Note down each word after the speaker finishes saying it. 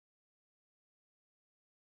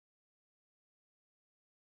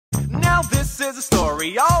Now this is a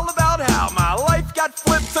story all about how my life got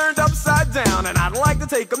flipped, turned upside down. And I'd like to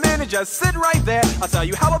take a minute, just sit right there. I'll tell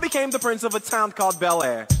you how I became the prince of a town called Bel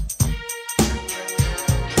Air.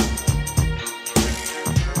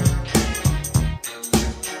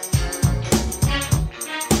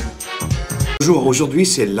 Bonjour, aujourd'hui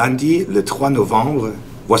c'est lundi le 3 novembre.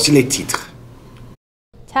 Voici les titres.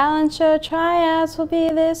 Talent show tryouts will be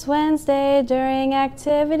this Wednesday during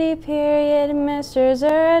activity period in Mr.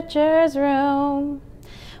 Zurcher's room.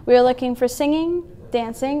 We are looking for singing,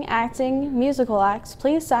 dancing, acting, musical acts.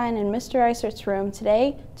 Please sign in Mr. Eisert's room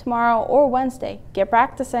today, tomorrow, or Wednesday. Get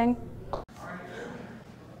practicing.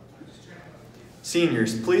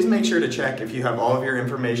 Seniors, please make sure to check if you have all of your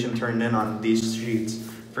information turned in on these sheets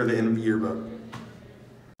for the yearbook.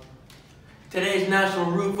 Today's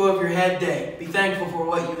National Roof Above Your Head Day. Be thankful for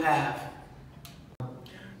what you have.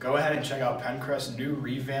 Go ahead and check out Pencrest's new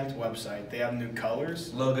revamped website. They have new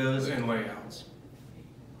colors, logos, and layouts.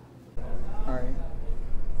 Alright.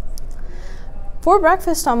 For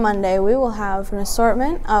breakfast on Monday, we will have an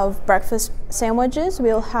assortment of breakfast sandwiches. We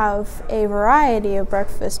will have a variety of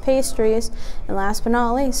breakfast pastries, and last but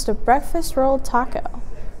not least, a breakfast rolled taco.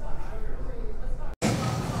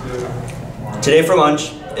 Today for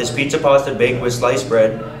lunch is pizza pasta baked with sliced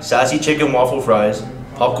bread, sassy chicken waffle fries,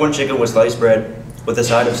 popcorn chicken with sliced bread, with a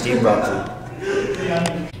side of steamed broccoli.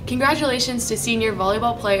 Congratulations to senior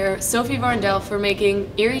volleyball player Sophie Varndell for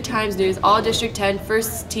making Erie Times News All-District 10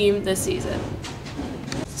 first team this season.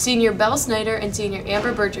 Senior Belle Snyder and senior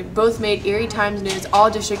Amber Burchard both made Erie Times News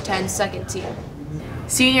All-District 10 second team.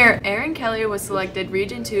 Senior Erin Kelly was selected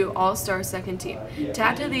Region 2 All-Star second team. To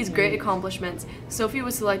add to these great accomplishments, Sophie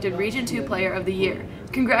was selected Region 2 Player of the Year.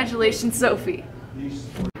 Congratulations, Sophie!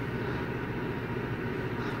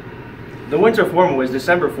 The winter formal was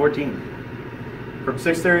December 14th. From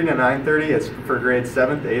 6:30 to 9:30, it's for grades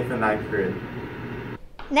 7th, 8th, and 9th grade.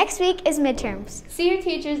 Next week is midterms. See your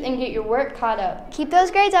teachers and get your work caught up. Keep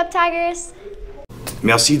those grades up, Tigers!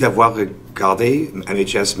 Merci d'avoir regardé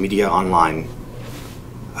MHS Media Online.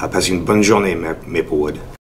 Passez une bonne journée, Maplewood.